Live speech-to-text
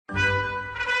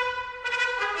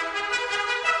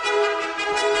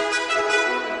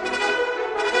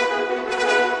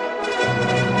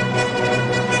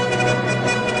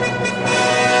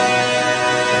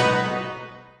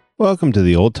welcome to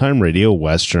the Old Time Radio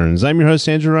Westerns. I'm your host,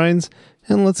 Andrew Rhynes,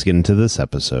 and let's get into this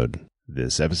episode.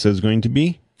 This episode is going to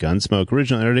be Gunsmoke.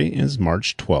 Original air date is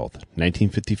March 12th,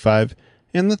 1955,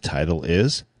 and the title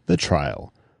is The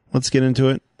Trial. Let's get into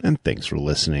it, and thanks for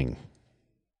listening.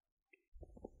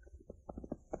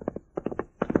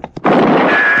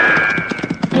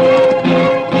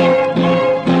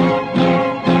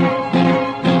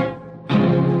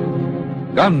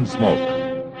 Gunsmoke,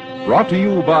 brought to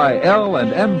you by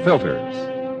L&M Filters.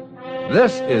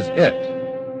 This is it.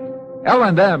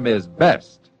 L&M is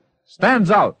best, stands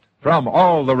out from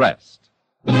all the rest.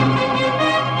 Around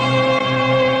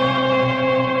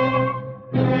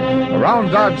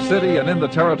Dodge City and in the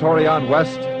territory on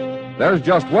West, there's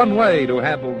just one way to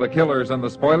handle the killers and the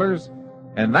spoilers,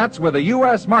 and that's with a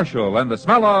U.S. Marshal and the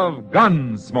smell of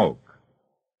Gunsmoke.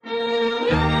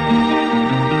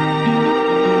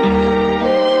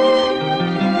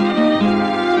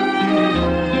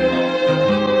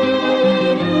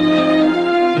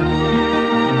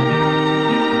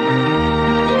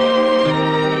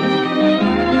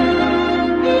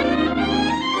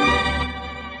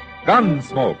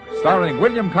 Gunsmoke, starring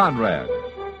William Conrad.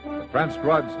 The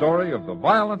transcribed story of the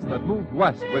violence that moved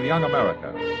west with young America.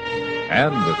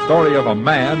 And the story of a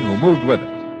man who moved with it.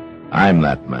 I'm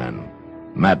that man,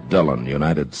 Macdonnell,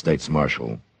 United States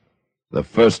Marshal. The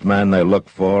first man they look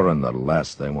for and the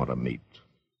last they want to meet.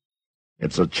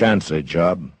 It's a chancy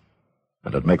job,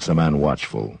 and it makes a man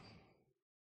watchful.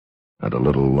 And a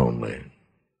little lonely.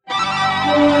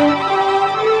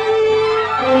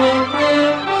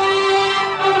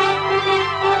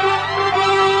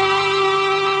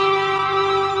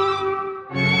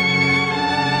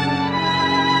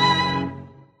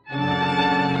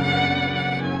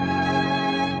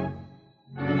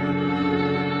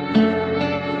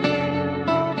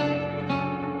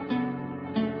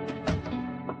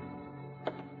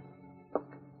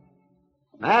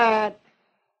 Matt!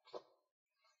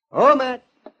 Oh, Matt!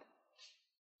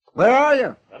 Where are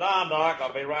you? Sit down, Doc.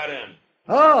 I'll be right in.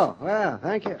 Oh, well,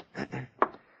 thank you.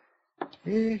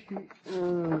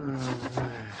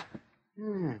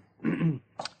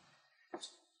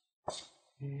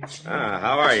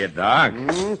 How are you, Doc?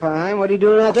 Fine. What are you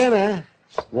doing out there, Matt?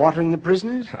 Watering the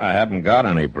prisoners? I haven't got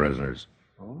any prisoners.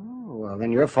 Oh, well,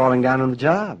 then you're falling down on the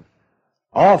job.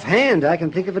 Offhand, I can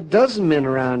think of a dozen men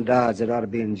around Dodge that ought to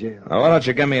be in jail. Well, why don't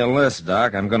you give me a list,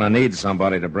 Doc? I'm going to need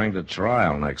somebody to bring to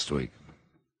trial next week.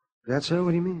 That's so?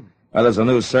 What do you mean? Well, there's a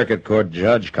new circuit court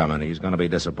judge coming. He's going to be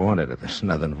disappointed if there's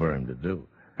nothing for him to do.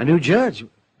 A new judge?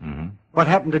 Mm-hmm. What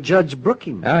happened to Judge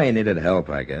Brookings? Oh, he needed help,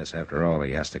 I guess. After all,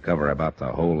 he has to cover about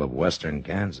the whole of western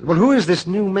Kansas. Well, who is this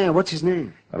new man? What's his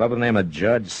name? Well, by the name of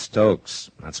Judge Stokes.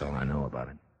 That's all I know about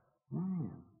him.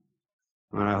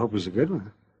 Well, I hope he's a good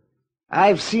one.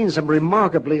 I've seen some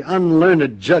remarkably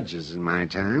unlearned judges in my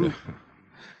time.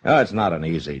 Oh, it's not an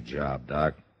easy job,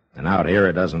 Doc. And out here,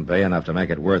 it doesn't pay enough to make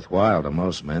it worthwhile to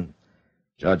most men.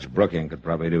 Judge Brookings could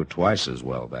probably do twice as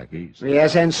well back east.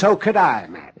 Yes, and so could I,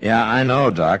 Matt. Yeah, I know,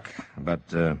 Doc. But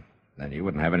then you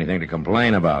wouldn't have anything to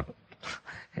complain about.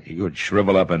 You would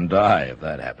shrivel up and die if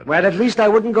that happened. Well, at least I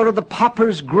wouldn't go to the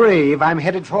pauper's grave I'm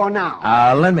headed for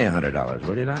now. Lend me $100,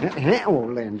 will you, Doc?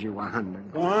 I'll lend you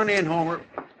 $100. Go on in, Homer.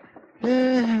 Oh,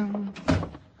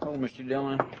 Mr.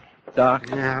 Dillon.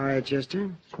 Doc. All right,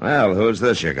 Chester. Well, who's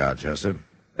this you got, Chester?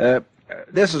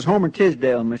 This is Homer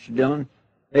Tisdale, Mr. Dillon.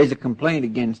 There's a complaint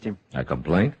against him. A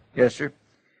complaint? Yes, sir.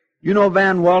 You know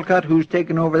Van Walcott, who's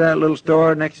taken over that little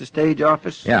store next to stage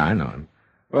office? Yeah, I know him.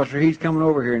 Well, sir, he's coming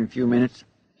over here in a few minutes.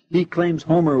 He claims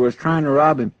Homer was trying to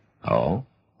rob him. Oh?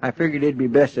 I figured it'd be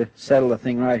best to settle the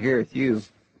thing right here with you.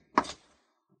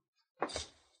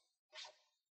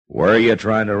 Were you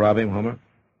trying to rob him, Homer?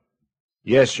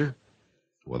 Yes, sir.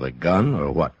 With a gun or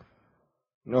what?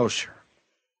 No, sir.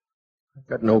 I've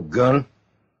got no gun.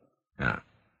 Yeah.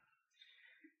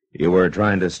 You were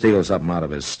trying to steal something out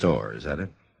of his store, is that it?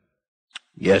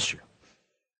 Yes, sir.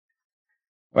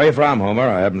 Where you from, Homer?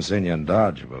 I haven't seen you in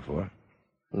Dodge before.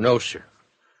 No, sir.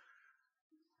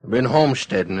 I've been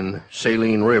homesteading in the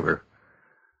Saline River.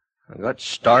 I got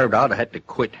starved out. I had to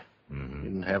quit.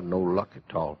 Didn't have no luck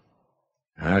at all.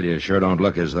 Well, you sure don't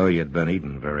look as though you'd been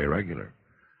eating very regular.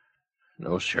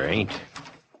 No, sir, ain't.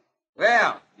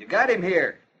 Well, you got him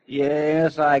here.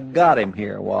 Yes, I got him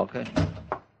here, Walcott.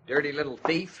 Dirty little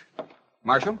thief.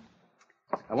 Marshal,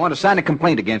 I want to sign a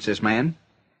complaint against this man.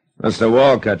 Mr.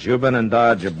 Walcott, you've been in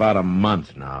Dodge about a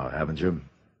month now, haven't you?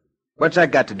 What's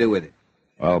that got to do with it?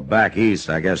 Well, back east,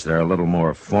 I guess they're a little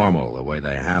more formal, the way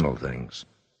they handle things.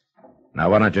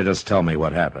 Now, why don't you just tell me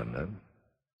what happened, huh?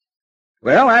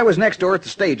 Well, I was next door at the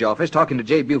stage office talking to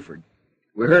Jay Buford.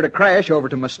 We heard a crash over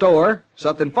to my store,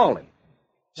 something falling.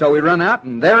 So we run out,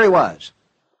 and there he was.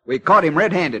 We caught him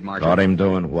red-handed, Marshal. Caught him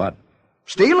doing what?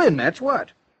 Stealing, that's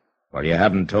what. Well, you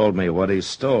haven't told me what he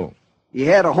stole. He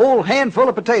had a whole handful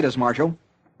of potatoes, Marshal.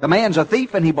 The man's a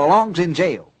thief, and he belongs in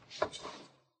jail.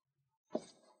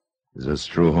 Is this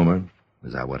true, Homer?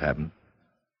 Is that what happened?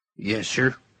 Yes,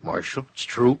 sir, Marshal, it's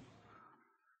true.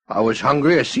 I was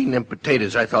hungry. I seen them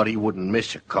potatoes. I thought he wouldn't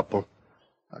miss a couple.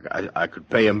 I could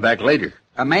pay him back later.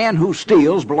 A man who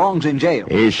steals belongs in jail.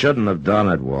 He shouldn't have done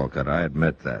it, Walcott. I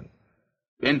admit that.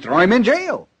 Then throw him in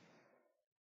jail.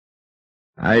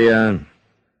 I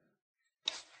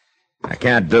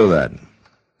can't do that.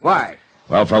 Why?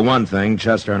 Well, for one thing,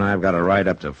 Chester and I have got to ride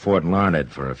up to Fort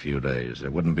Larned for a few days.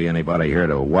 There wouldn't be anybody here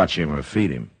to watch him or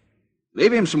feed him.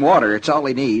 Leave him some water. It's all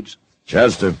he needs.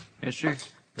 Chester. Yes, sir.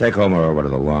 Take Homer over to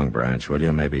the Long Branch, will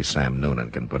you? Maybe Sam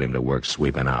Noonan can put him to work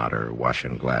sweeping out or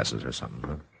washing glasses or something,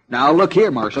 huh? Now, look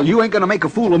here, Marshal. You ain't going to make a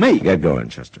fool of me. Get going,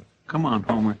 Chester. Come on,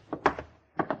 Homer.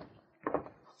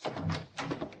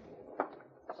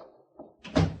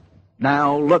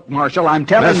 Now, look, Marshal, I'm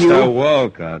telling Mr. you...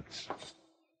 Walcott.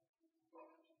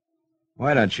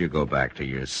 Why don't you go back to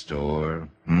your store,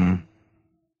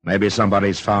 Maybe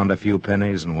somebody's found a few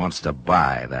pennies and wants to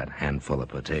buy that handful of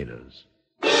potatoes.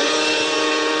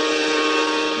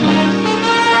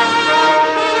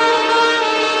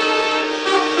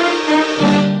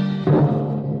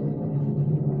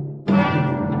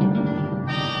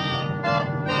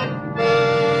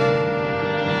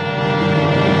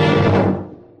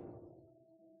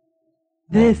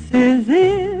 This is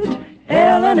it,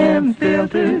 L&M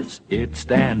filters. It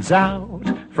stands out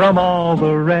from all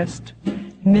the rest.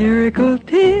 Miracle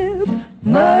tip,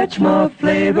 much more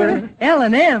flavor.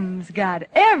 L&M's got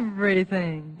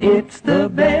everything. It's the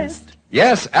best.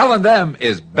 Yes, L&M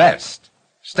is best.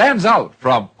 Stands out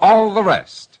from all the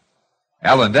rest.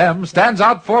 L&M stands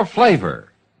out for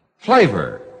flavor.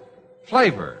 Flavor.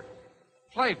 Flavor.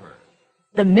 Flavor.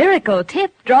 The Miracle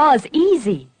Tip draws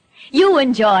easy. You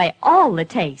enjoy all the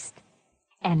taste.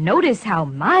 And notice how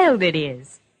mild it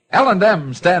is.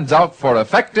 L&M stands out for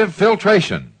effective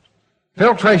filtration.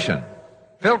 Filtration.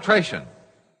 Filtration.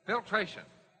 Filtration.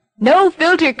 No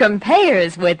filter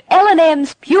compares with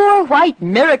L&M's pure white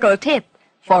Miracle Tip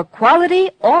for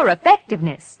quality or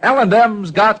effectiveness.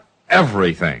 L&M's got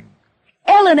everything.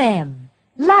 L&M,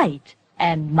 light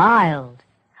and mild.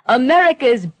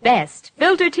 America's best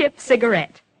filter tip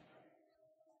cigarette.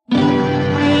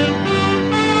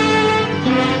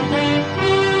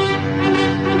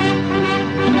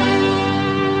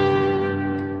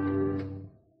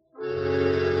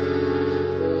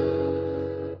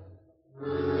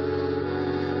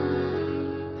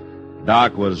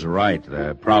 Doc was right.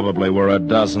 There probably were a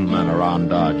dozen men around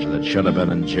Dodge that should have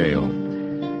been in jail.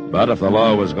 But if the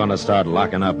law was going to start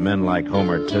locking up men like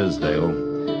Homer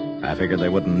Tisdale, I figured they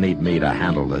wouldn't need me to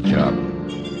handle the job.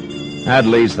 At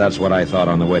least that's what I thought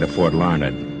on the way to Fort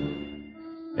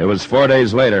Larned. It was 4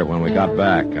 days later when we got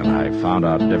back, and I found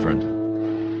out different.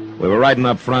 We were riding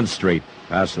up Front Street,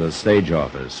 past the stage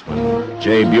office, when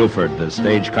Jay Buford, the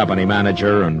stage company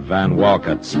manager, and Van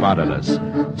Walcott spotted us,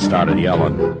 started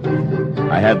yelling.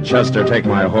 I had Chester take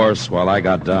my horse while I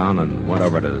got down and went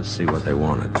over to see what they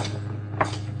wanted.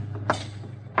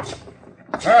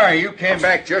 You came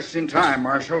back just in time,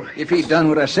 Marshal. If he'd done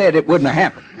what I said, it wouldn't have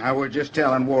happened. I was just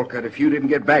telling Walcott if you didn't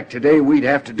get back today, we'd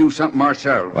have to do something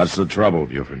ourselves. What's the trouble,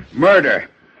 Buford? Murder.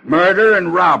 Murder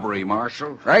and robbery,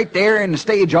 Marshal. Right there in the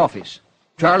stage office.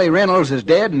 Charlie Reynolds is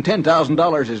dead and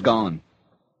 $10,000 is gone.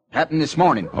 Happened this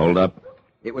morning. Hold up.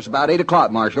 It was about 8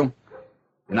 o'clock, Marshal.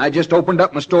 And I just opened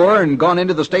up my store and gone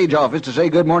into the stage office to say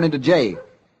good morning to Jay.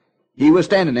 He was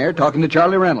standing there talking to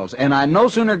Charlie Reynolds, and I no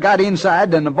sooner got inside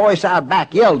than the voice out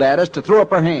back yelled at us to throw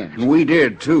up our hands. We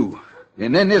did, too.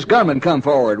 And then this gunman come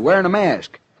forward, wearing a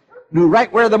mask. Knew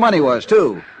right where the money was,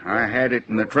 too. I had it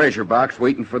in the treasure box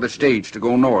waiting for the stage to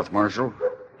go north, Marshal.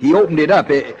 He opened it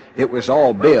up. It was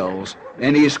all bills.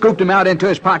 And he scooped them out into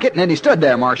his pocket, and then he stood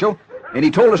there, Marshal. And he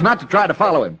told us not to try to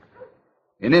follow him.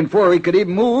 And then before he could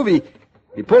even move,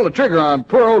 he pulled the trigger on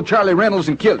poor old Charlie Reynolds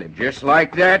and killed him. Just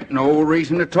like that, no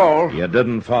reason at all. You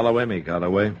didn't follow him, he got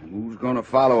away? Who's gonna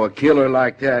follow a killer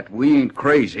like that? We ain't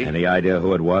crazy. Any idea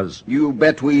who it was? You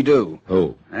bet we do.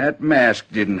 Who? That mask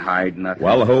didn't hide nothing.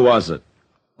 Well, who was it?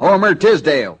 Homer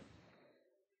Tisdale.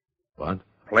 What?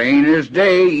 Plain as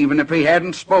day, even if he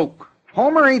hadn't spoke.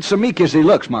 Homer ain't so meek as he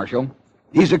looks, Marshal.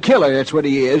 He's a killer, that's what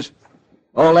he is.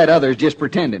 All that other's just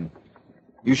pretending.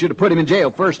 You should have put him in jail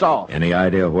first off. Any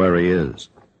idea where he is?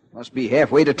 Must be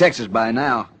halfway to Texas by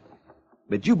now.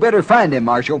 But you better find him,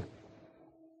 Marshal.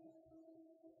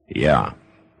 Yeah.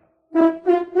 Well,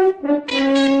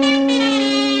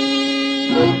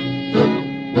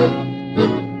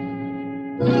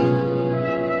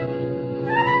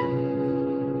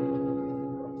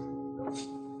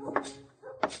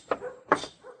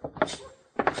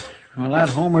 that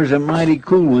Homer's a mighty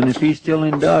cool one if he's still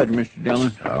in Dodge, Mr.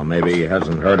 Dillon. Well, maybe he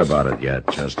hasn't heard about it yet,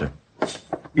 Chester.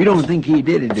 You don't think he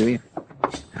did it, do you?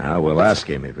 We'll ask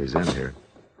him if he's in here.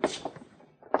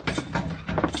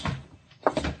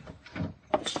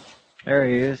 There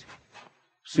he is,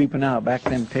 sleeping out back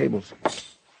them tables.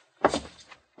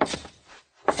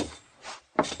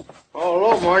 Oh,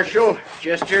 hello, Marshal.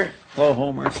 Chester. Hello,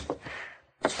 Homer.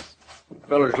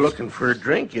 Feller's looking for a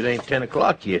drink. It ain't 10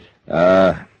 o'clock yet.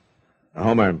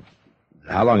 Homer,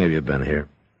 how long have you been here?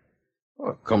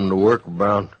 Well, come to work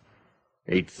around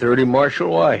 8:30, Marshal.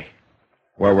 Why?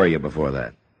 Where were you before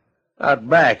that? Out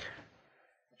back.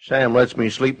 Sam lets me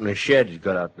sleep in the shed he's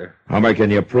got out there. Homer,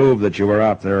 can you prove that you were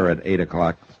out there at 8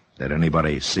 o'clock? Did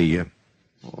anybody see you?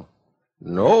 Oh,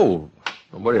 no.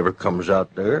 Nobody ever comes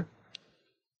out there.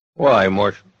 Why,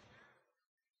 Marshal?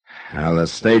 Well, the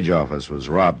stage office was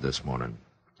robbed this morning,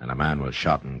 and a man was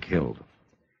shot and killed.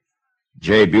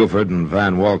 J. Buford and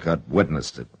Van Walcott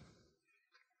witnessed it.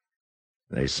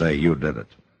 They say you did it.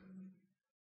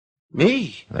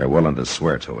 Me? They're willing to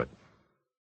swear to it.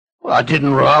 Well, I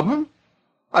didn't rob him.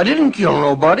 I didn't kill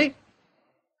nobody.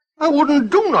 I wouldn't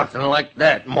do nothing like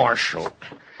that, Marshal.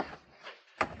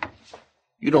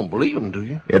 You don't believe him, do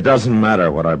you? It doesn't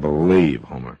matter what I believe,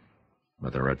 Homer.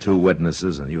 But there are 2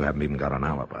 witnesses, and you haven't even got an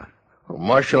alibi. Well,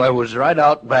 Marshal, I was right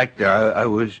out back there. I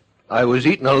was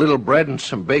eating a little bread and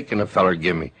some bacon a feller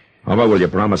give me. Homer, will you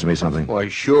promise me something? Why,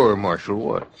 sure, Marshal.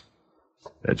 What?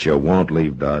 That you won't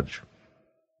leave Dodge.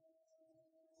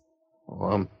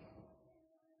 Oh,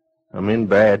 I'm in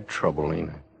bad trouble,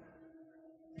 ain't I?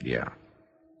 Yeah.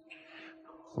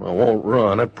 I won't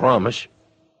run, I promise.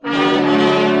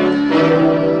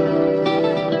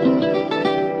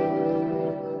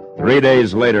 3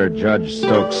 days later, Judge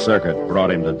Stokes Circuit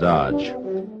brought him to Dodge.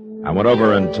 I went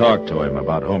over and talked to him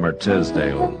about Homer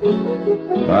Tisdale.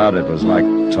 But it was like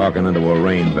talking into a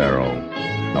rain barrel,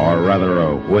 or rather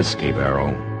a whiskey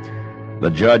barrel.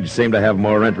 The judge seemed to have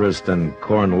more interest in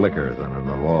corn liquor than in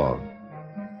the law.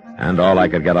 And all I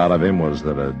could get out of him was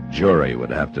that a jury would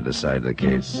have to decide the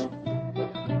case.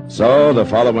 So the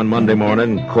following Monday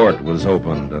morning, court was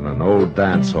opened in an old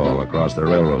dance hall across the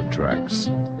railroad tracks.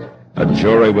 A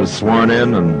jury was sworn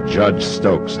in, and Judge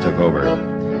Stokes took over.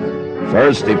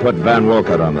 First, he put Van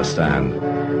Walcott on the stand,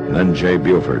 then J.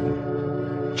 Buford.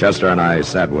 Chester and I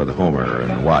sat with Homer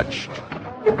and watched.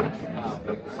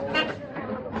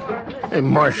 Hey,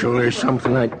 Marshal, there's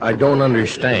something I don't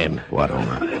understand. What,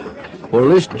 Homer? Well,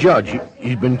 this judge,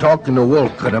 he's been talking to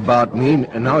Walcott about me,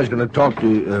 and now he's going to talk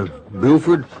to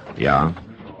Buford. Yeah?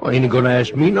 Well, ain't he going to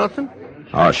ask me nothing?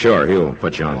 Oh, sure, he'll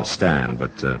put you on the stand,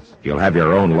 but you'll have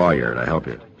your own lawyer to help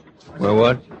you. Well,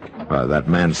 what? That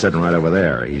man sitting right over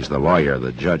there, he's the lawyer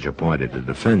the judge appointed to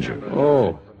defend you.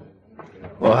 Oh.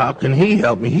 Well, how can he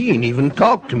help me? He ain't even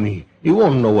talked to me. He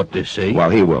won't know what to say. Well,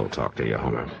 he will talk to you,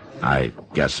 Homer. I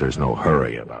guess there's no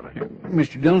hurry about it.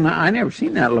 Mr. Dillon, I never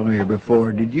seen that lawyer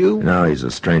before. Did you? No, he's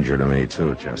a stranger to me,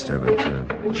 too, Chester,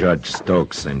 but Judge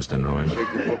Stokes seems to know him.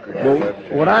 Well,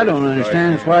 what I don't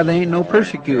understand is why there ain't no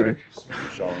persecutor.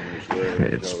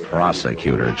 It's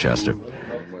prosecutor, Chester.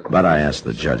 But I asked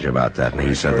the judge about that, and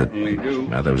he said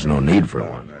that there was no need for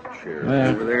one.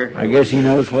 Well, I guess he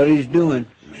knows what he's doing.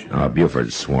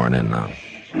 Buford's sworn in now.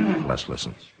 Let's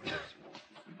listen.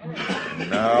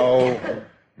 Now,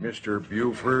 Mr.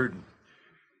 Buford,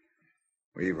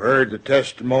 we've heard the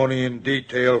testimony in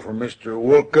detail from Mr.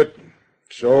 Wolcott,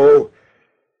 so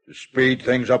to speed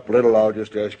things up a little, I'll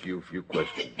just ask you a few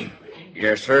questions.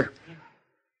 Yes, sir.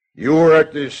 You were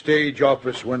at the stage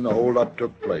office when the holdup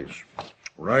took place,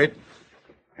 right?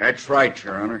 That's right,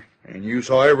 Your Honor. And you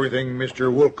saw everything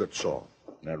Mr. Wolcott saw,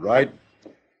 is that right?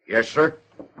 Yes, sir.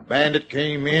 The bandit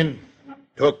came in,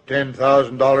 took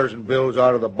 $10,000 in bills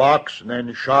out of the box, and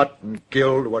then shot and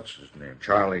killed, what's his name?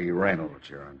 Charlie Reynolds,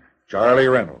 Your Honor. Charlie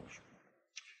Reynolds.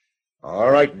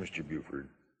 All right, Mr. Buford.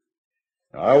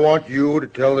 I want you to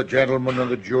tell the gentlemen of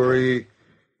the jury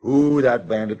who that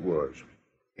bandit was.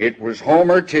 It was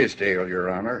Homer Tisdale, Your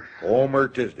Honor. Homer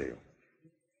Tisdale.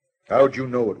 How'd you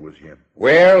know it was him?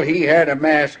 Well, he had a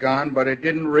mask on, but it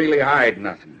didn't really hide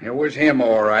nothing. It was him,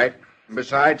 all right.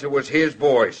 Besides, it was his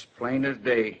voice, plain as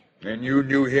day. And you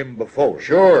knew him before?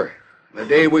 Sure. The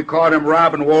day we caught him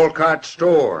robbing Wolcott's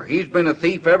store. He's been a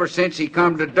thief ever since he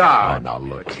come to Dodge. Oh, now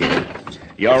look here.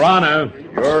 Your Honor.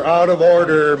 You're out of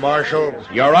order, Marshal.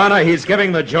 Your Honor, he's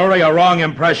giving the jury a wrong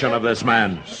impression of this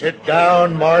man. Sit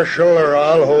down, Marshal, or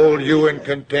I'll hold you in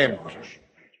contempt.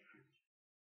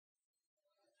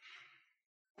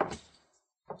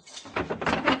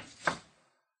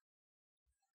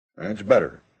 That's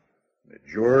better. The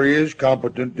jury is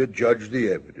competent to judge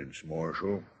the evidence,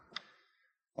 Marshal.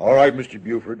 All right, Mr.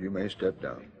 Buford, you may step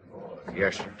down.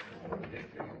 Yes, sir.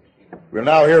 We'll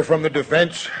now hear from the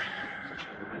defense.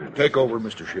 Take over,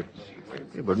 Mr. Shipman.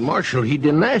 Yeah, but, Marshal, he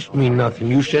didn't ask me nothing.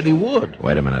 You said he would.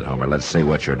 Wait a minute, Homer. Let's see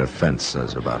what your defense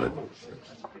says about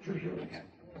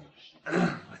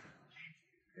it.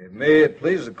 May it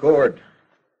please the court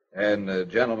and the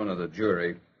gentlemen of the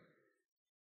jury,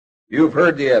 you've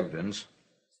heard the evidence.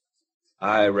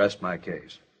 I rest my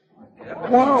case.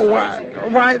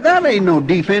 Why, that ain't no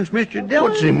defense, Mr.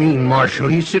 Dillon. What's he mean, Marshal?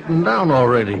 He's sitting down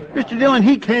already. Mr. Dillon,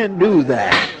 he can't do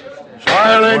that.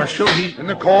 Silence! Marshal, in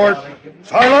the court.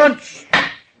 Silence!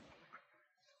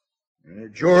 The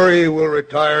jury will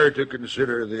retire to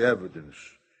consider the evidence,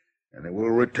 and it will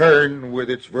return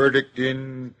with its verdict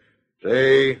in,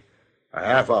 say, a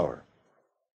half hour.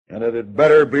 And it had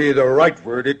better be the right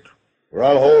verdict, or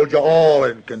I'll hold you all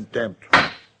in contempt.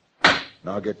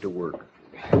 Now get to work.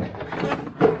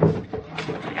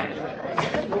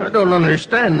 I don't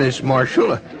understand this,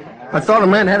 Marshal. I thought a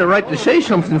man had a right to say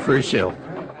something for himself.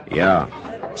 Yeah,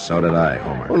 so did I,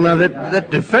 Homer. Well, now, that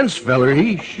defense feller,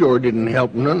 he sure didn't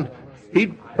help none.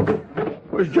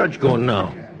 Where's Judge going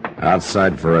now?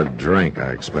 Outside for a drink,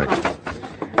 I expect.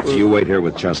 You wait here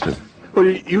with Chester. Well,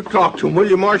 you talk to him, will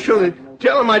you, Marshal, and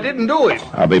tell him I didn't do it.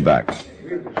 I'll be back.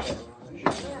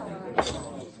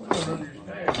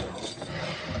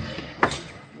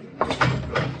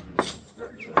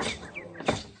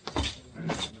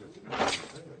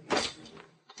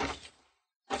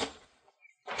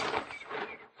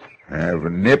 Have a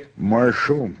nip,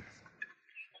 Marshal?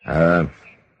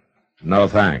 No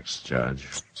thanks, Judge.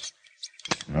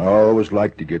 I always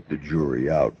like to get the jury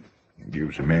out. It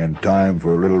gives a man time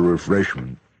for a little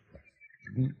refreshment.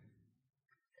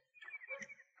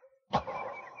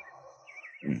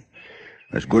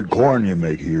 That's good corn you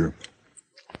make here.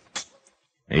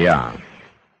 Yeah.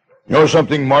 You know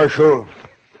something, Marshal?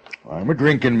 I'm a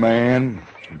drinking man,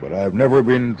 but I've never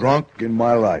been drunk in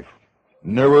my life.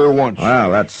 Never once.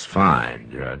 Well, that's fine,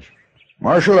 Judge.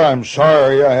 Marshal, I'm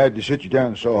sorry I had to sit you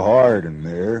down so hard in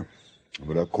there,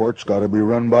 but a court's got to be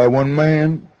run by one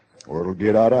man, or it'll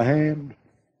get out of hand.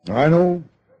 I know.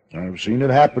 I've seen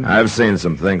it happen. I've seen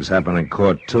some things happen in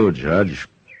court, too, Judge,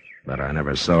 but I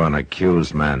never saw an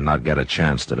accused man not get a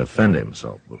chance to defend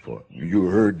himself before. You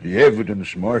heard the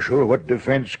evidence, Marshal. What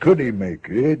defense could he make?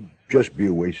 It'd just be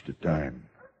a waste of time.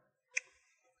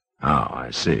 Oh, I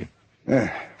see.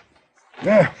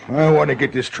 Yeah, I want to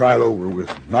get this trial over with.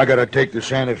 I got to take the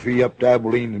Santa Fe up to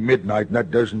Abilene at midnight, and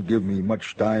that doesn't give me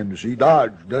much time to see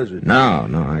Dodge, does it? No,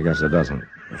 I guess it doesn't.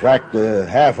 In fact, a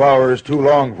half hour is too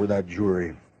long for that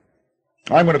jury.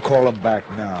 I'm going to call them back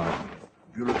now.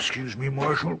 You'll excuse me,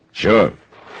 Marshal? Sure.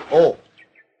 Oh,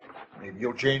 maybe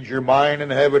you'll change your mind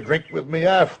and have a drink with me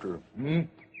after,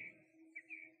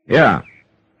 Yeah,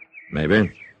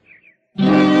 maybe.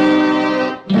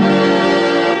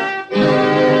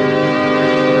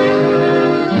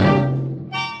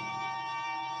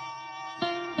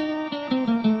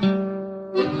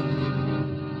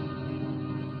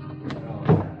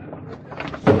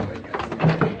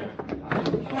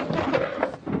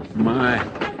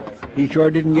 He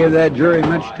sure didn't give that jury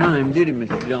much time, did he,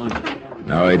 Mr. Dillon?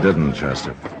 No, he didn't,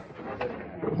 Chester.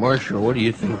 Marshal, what do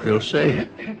you think they'll say?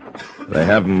 They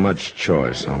haven't much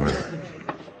choice, Homer.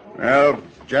 Well,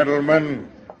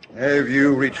 gentlemen, have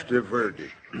you reached a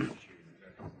verdict?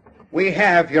 We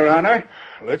have, Your Honor.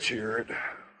 Let's hear it.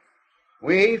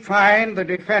 We find the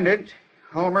defendant,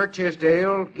 Homer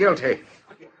Tisdale, guilty.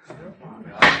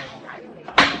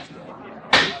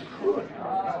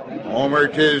 Homer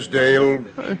Tisdale,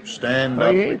 stand I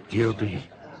up. ain't guilty.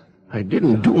 I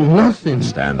didn't do nothing.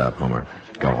 Stand up, Homer.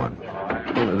 Go on.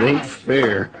 Well, it ain't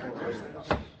fair.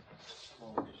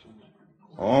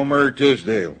 Homer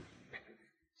Tisdale,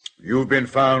 you've been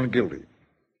found guilty.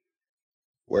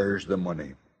 Where's the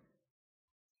money?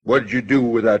 What'd you do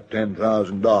with that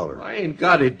 $10,000? I ain't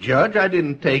got it, Judge. I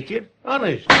didn't take it.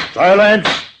 Honest. Silence!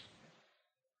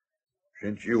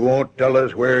 Since you won't tell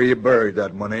us where you buried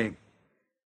that money,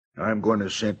 I'm going to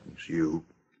sentence you.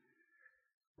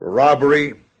 For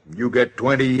robbery, you get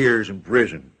 20 years in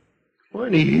prison.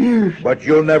 20 years? But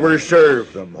you'll never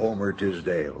serve them, Homer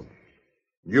Tisdale.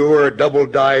 You're a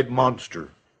double-dyed monster,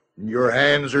 and your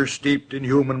hands are steeped in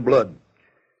human blood.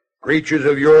 Creatures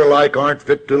of your like aren't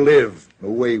fit to live.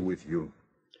 Away with you.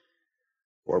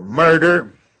 For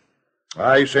murder,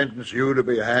 I sentence you to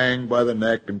be hanged by the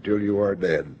neck until you are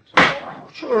dead.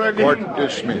 Court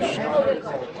dismissed.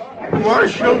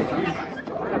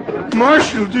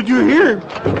 Marshal, did you hear?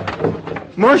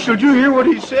 Marshal, did you hear what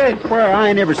he said? Well, I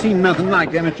ain't ever seen nothing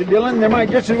like that, Mr. Dillon. There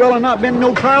might just as well have not been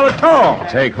no trial at all.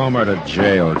 Take Homer to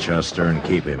jail, Chester, and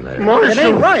keep him there. Marshal! It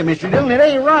ain't right, Mr. Dillon. It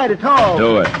ain't right at all.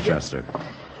 Do it, Chester.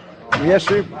 Yes,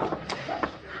 sir.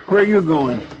 Where are you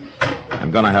going?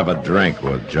 I'm going to have a drink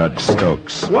with Judge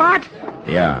Stokes. What?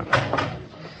 Yeah.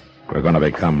 We're going to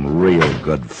become real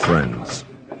good friends.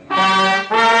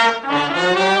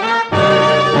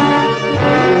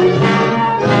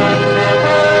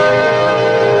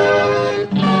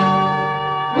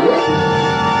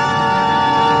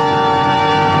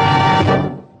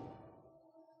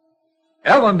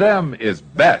 L&M is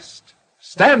best,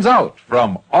 stands out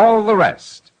from all the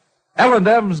rest.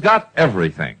 L&M's got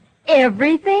everything.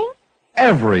 Everything?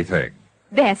 Everything.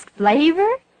 Best flavor?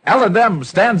 L&M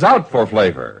stands out for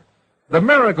flavor. The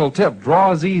miracle tip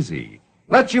draws easy,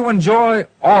 lets you enjoy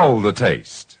all the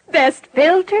taste. Best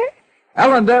filter?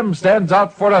 L&M stands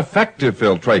out for effective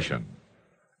filtration.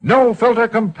 No filter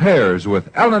compares with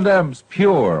L&M's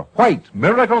pure white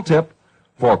miracle tip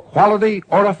for quality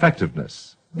or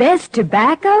effectiveness. Best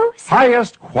tobaccos?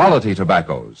 Highest quality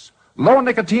tobaccos, low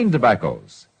nicotine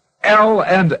tobaccos,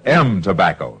 L&M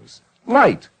tobaccos,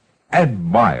 light and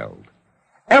mild.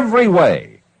 Every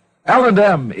way,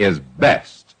 L&M is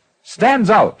best, stands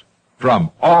out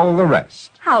from all the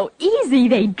rest. How easy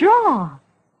they draw.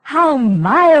 How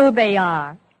mild they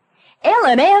are.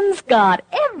 L&M's got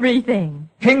everything.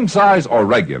 King size or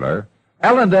regular,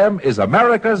 L&M is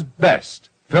America's best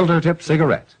filter tip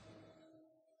cigarette.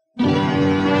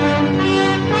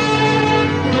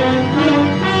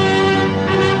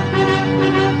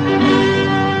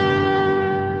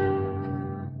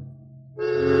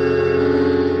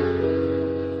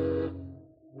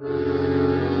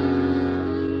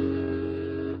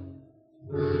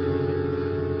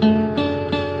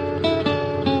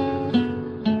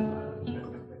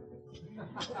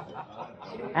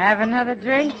 Have another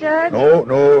drink, Judge?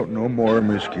 No more,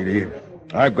 Miss Kitty.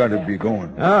 I've got to be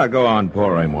going. Go on,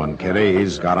 pour him one, Kitty.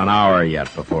 He's got an hour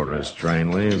yet before his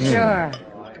train leaves. Sure.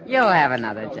 You'll have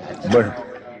another, Judge. But...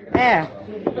 There.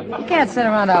 You can't sit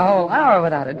around a whole hour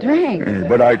without a drink.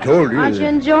 But I told you... Aren't you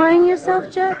enjoying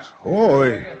yourself, Judge? Oh,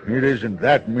 it isn't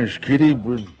that, Miss Kitty,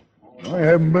 but I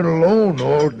haven't been alone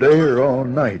all day or all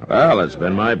night. Well, it's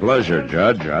been my pleasure,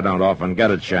 Judge. I don't often get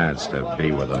a chance to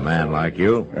be with a man like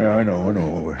you. Yeah, I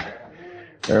know.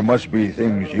 There must be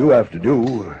things you have to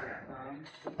do.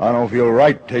 I don't feel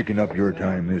right taking up your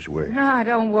time this way. No,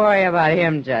 don't worry about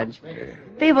him, Judge.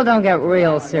 People don't get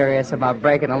real serious about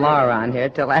breaking the law around here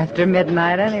till after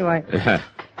midnight anyway.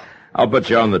 I'll put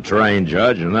you on the train,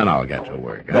 Judge, and then I'll get to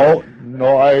work.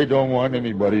 No, I don't want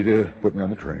anybody to put me on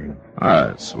the train.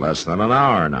 It's less than an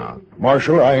hour now.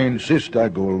 Marshal, I insist I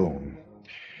go alone.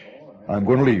 I'm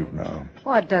going to leave now.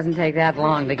 Well, it doesn't take that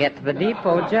long to get to the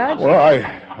depot, Judge. Well,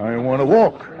 I want to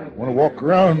walk. I want to walk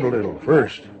around a little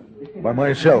first, by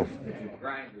myself.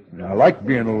 I like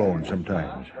being alone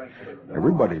sometimes.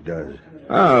 Everybody does.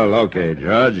 Oh, okay,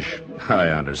 Judge. I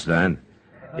understand.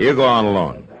 You go on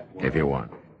alone, if you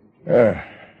want.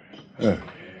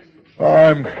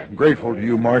 I'm grateful to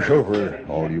you, Marshal, for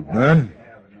all you've done.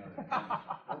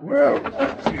 Well,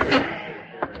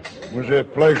 it was a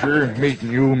pleasure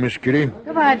meeting you, Miss Kitty.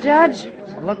 Goodbye, Judge.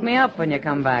 Look me up when you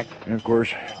come back. And of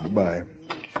course, goodbye.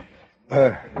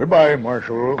 Goodbye,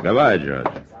 Marshal. Goodbye, Judge.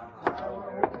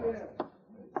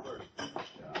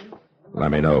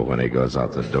 Let me know when he goes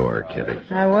out the door, Kitty.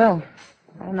 I will.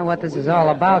 I don't know what this is all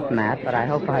about, Matt, but I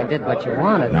hope I did what you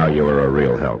wanted. Now you were a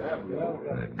real help.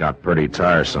 It got pretty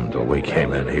tiresome till we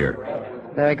came in here.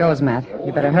 There he goes, Matt.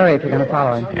 You better hurry if you're going to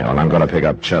follow him. Yeah, well, I'm going to pick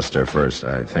up Chester first.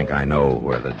 I think I know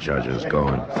where the judge is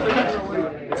going.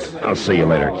 I'll see you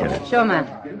later, Kitty. Sure,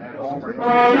 Matt.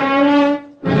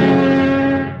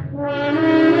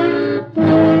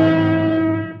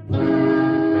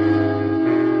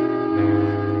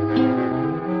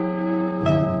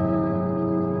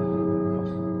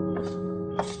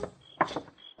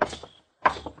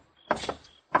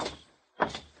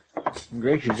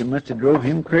 Gracious, it must have drove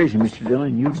him crazy, Mr.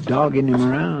 Dillon. You dogging him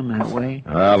around that way.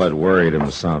 Well, it worried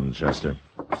him some, Chester.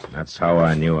 That's how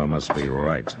I knew I must be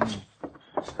right.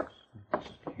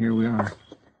 Here we are.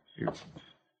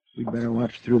 We'd better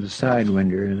watch through the side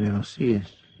window or they'll see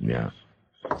us. Yeah.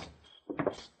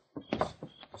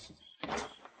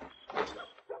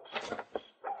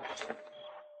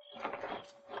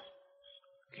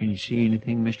 you see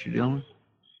anything, Mr. Dillon?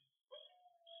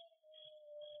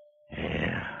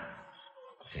 Yeah,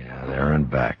 there and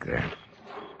back there.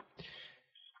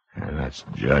 And that's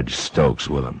Judge Stokes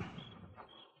with him.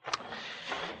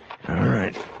 All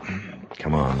right.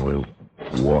 Come on, we'll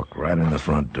walk right in the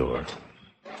front door.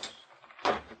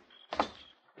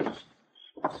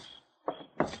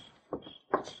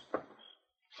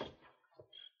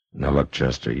 Now, look,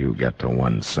 Chester, you get to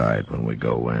one side when we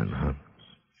go in, huh?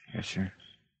 Yes, sir.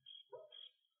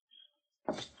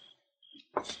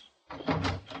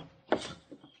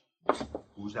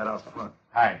 Who's that out front?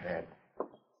 Hi, Dad.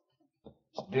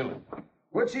 It's Dillion.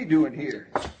 What's he doing here?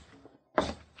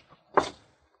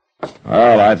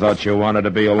 Well, I thought you wanted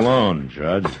to be alone,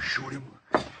 Judge. Shoot him.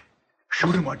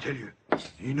 Shoot him, I tell you.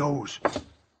 He knows.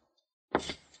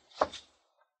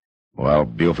 Well,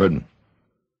 Buford,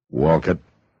 Walcott,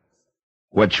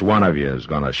 which one of you is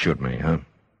going to shoot me, huh?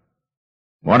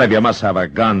 One of you must have a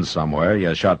gun somewhere.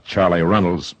 You shot Charlie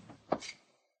Reynolds.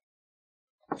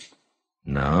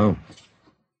 No?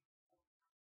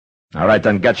 All right,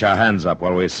 then get your hands up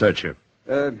while we search you.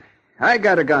 I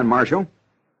got a gun, Marshal.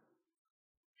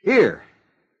 Here.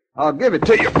 I'll give it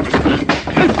to you.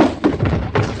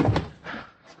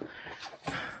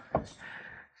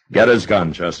 Get his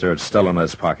gun, Chester. It's still in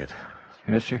his pocket.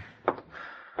 Yes, sir.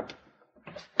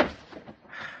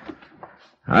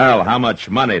 Well, how much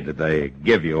money did they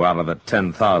give you out of the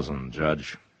 10,000,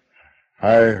 Judge?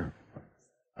 I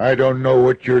don't know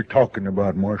what you're talking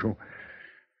about, Marshal.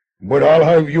 But I'll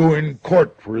have you in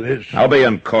court for this. I'll be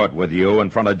in court with you in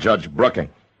front of Judge Brooking.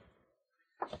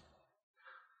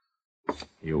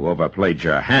 You overplayed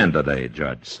your hand today,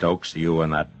 Judge Stokes, you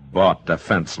and that bought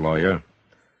defense lawyer.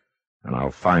 And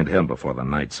I'll find him before the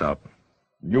night's up.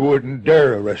 You wouldn't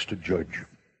dare arrest a judge.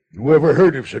 Who ever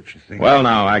heard of such a thing? Well,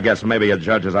 now, I guess maybe a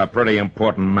judge is a pretty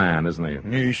important man, isn't he?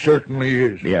 He certainly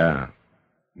is. Yeah.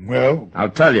 Well?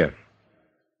 I'll tell you.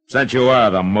 Since you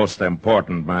are the most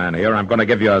important man here, I'm going to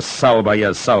give you a cell by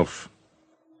yourself.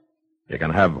 You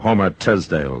can have Homer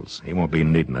Tisdale's. He won't be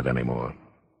needing it anymore.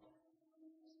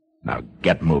 Now,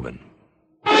 get moving.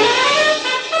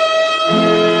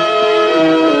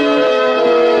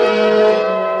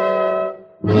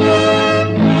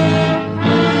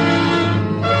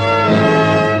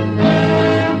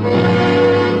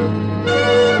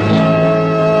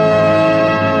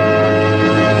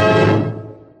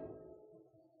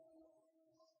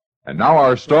 And now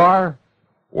our star,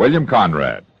 William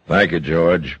Conrad. Thank you,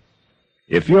 George.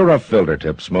 If you're a filter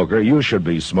tip smoker, you should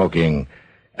be smoking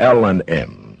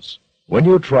L&M's. When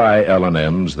you try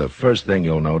L&M's, the first thing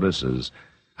you'll notice is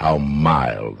how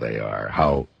mild they are,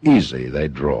 how easy they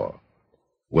draw.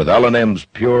 With L&M's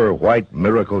pure white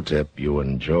miracle tip, you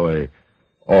enjoy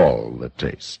all the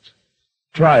taste.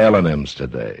 Try L&M's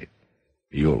today.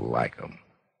 You'll like them.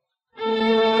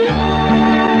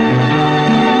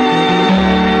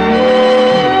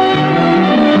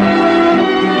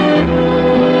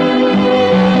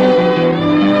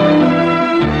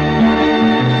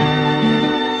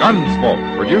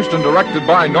 Gunsmoke, produced and directed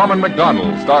by Norman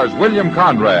Macdonnell, stars William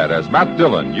Conrad as Matt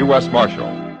Dillon, U.S. Marshal.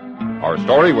 Our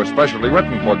story was specially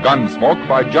written for Gunsmoke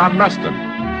by John Meston,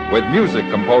 with music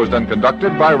composed and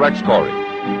conducted by Rex Koury.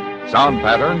 Sound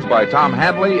patterns by Tom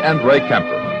Hanley and Ray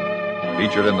Kemper.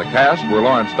 Featured in the cast were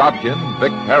Lawrence Dobkin,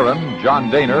 Vic Perrin,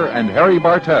 John Dehner, and Harry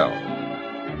Bartell.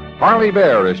 Parley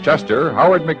Baer is Chester,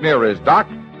 Howard McNear is Doc,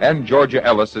 and Georgia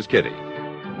Ellis is Kitty.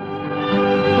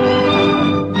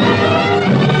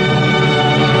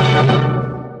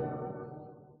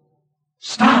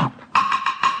 Stop!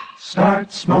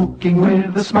 Start smoking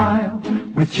with a smile,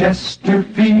 with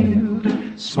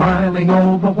Chesterfield, smiling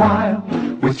all the while,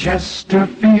 with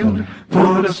Chesterfield.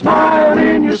 Put a smile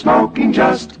in your smoking,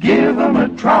 just give 'em a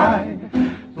try.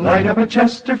 Light up a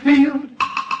Chesterfield,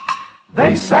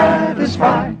 they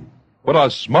satisfy. Put a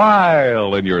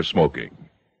smile in your smoking.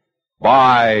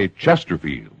 Buy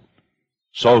Chesterfield.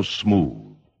 So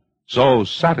smooth, so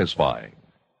satisfying.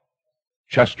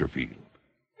 Chesterfield.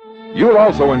 You'll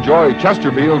also enjoy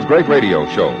Chesterfield's great radio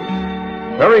shows.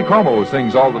 Perry Como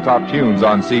sings all the top tunes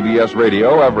on CBS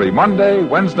Radio every Monday,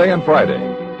 Wednesday, and Friday.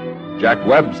 Jack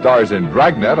Webb stars in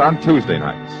Dragnet on Tuesday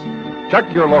nights.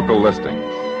 Check your local listings.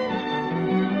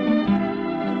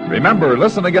 Remember,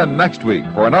 listen again next week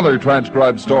for another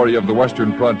transcribed story of the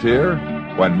Western frontier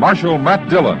when Marshal Matt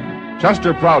Dillon,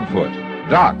 Chester Proudfoot,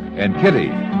 Doc, and Kitty,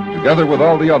 together with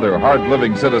all the other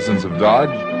hard-living citizens of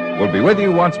Dodge, will be with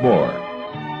you once more.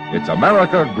 It's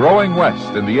America growing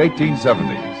west in the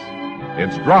 1870s.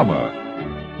 It's drama.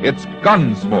 It's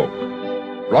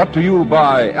Gunsmoke. Brought to you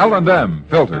by L&M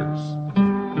Filters.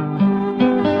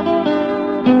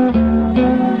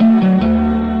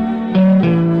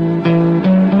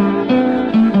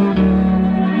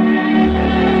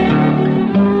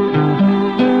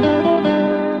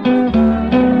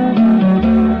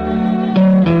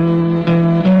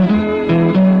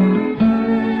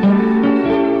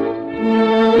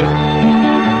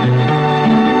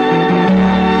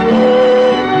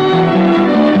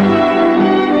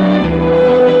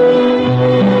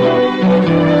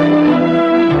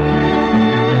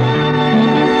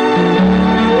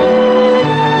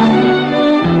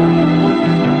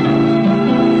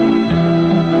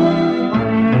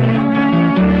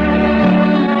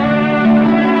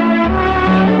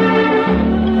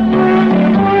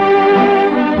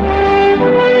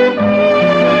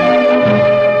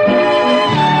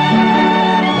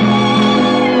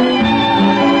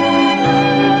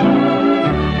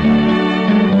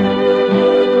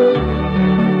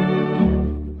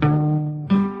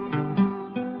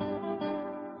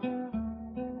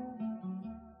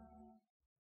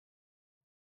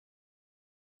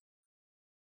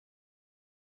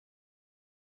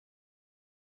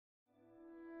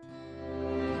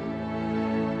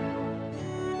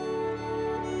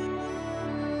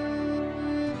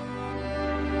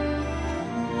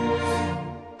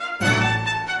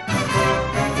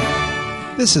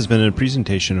 This has been a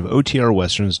presentation of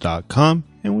OTRWesterns.com,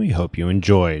 and we hope you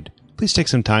enjoyed. Please take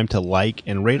some time to like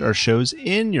and rate our shows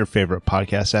in your favorite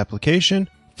podcast application.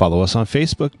 Follow us on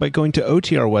Facebook by going to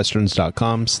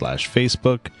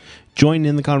OTRWesterns.com/Facebook. Join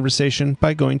in the conversation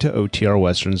by going to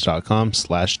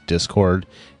OTRWesterns.com/Discord.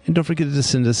 And don't forget to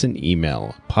send us an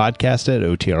email,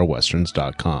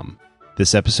 podcast@OTRWesterns.com.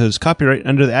 This episode is copyright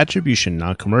under the Attribution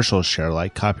Non-Commercial Share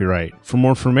Alike copyright. For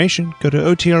more information, go to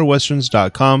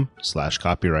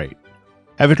OTRWesterns.com/copyright.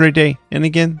 Have a great day, and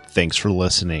again, thanks for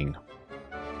listening.